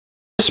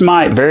This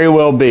might very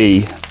well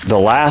be the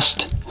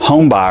last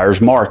home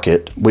buyer's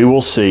market we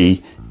will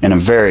see in a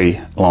very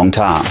long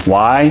time.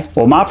 Why?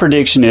 Well, my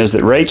prediction is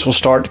that rates will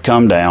start to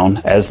come down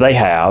as they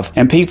have,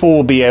 and people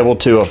will be able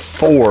to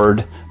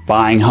afford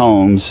buying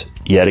homes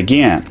yet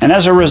again. And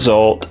as a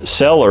result,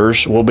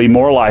 sellers will be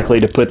more likely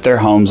to put their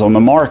homes on the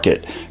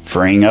market,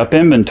 freeing up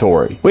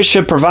inventory, which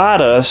should provide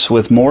us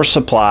with more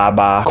supply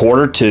by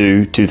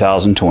Q2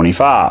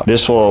 2025.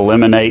 This will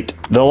eliminate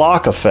the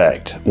lock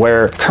effect,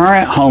 where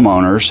current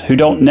homeowners who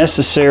don't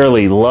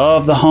necessarily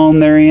love the home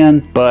they're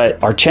in,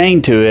 but are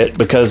chained to it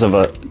because of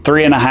a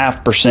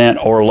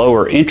 3.5% or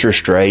lower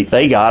interest rate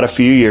they got a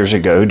few years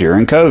ago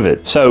during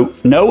COVID. So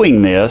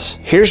knowing this,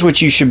 here's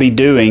what you should be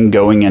doing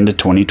going into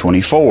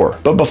 2024.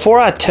 But before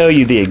I tell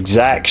you the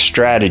exact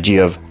strategy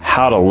of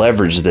how to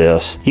leverage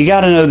this, you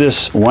got to know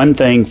this one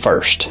thing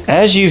first.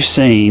 As you've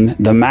seen,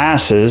 the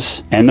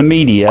masses and the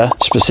media,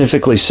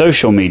 specifically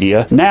social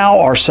media, now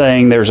are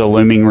saying there's a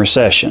looming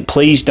recession.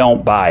 Please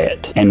don't buy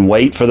it and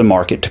wait for the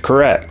market to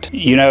correct.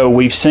 You know,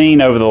 we've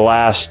seen over the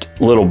last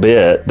little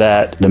bit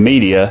that the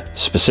media,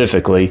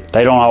 specifically,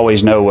 they don't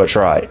always know what's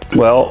right.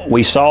 Well,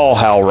 we saw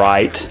how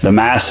right the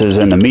masses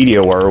and the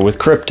media were with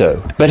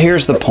crypto. But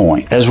here's the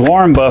point. As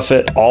Warren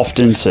Buffett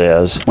often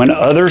says, when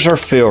others are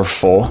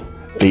fearful,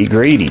 be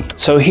greedy.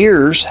 So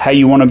here's how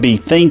you want to be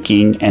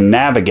thinking and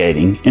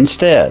navigating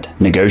instead.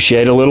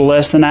 Negotiate a little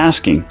less than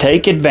asking.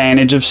 Take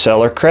advantage of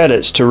seller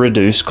credits to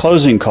reduce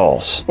closing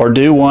costs. Or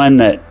do one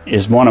that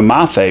is one of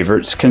my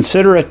favorites,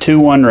 consider a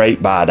 2-1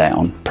 rate buy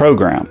down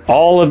program.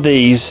 All of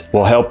these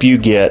will help you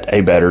get a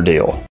better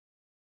deal.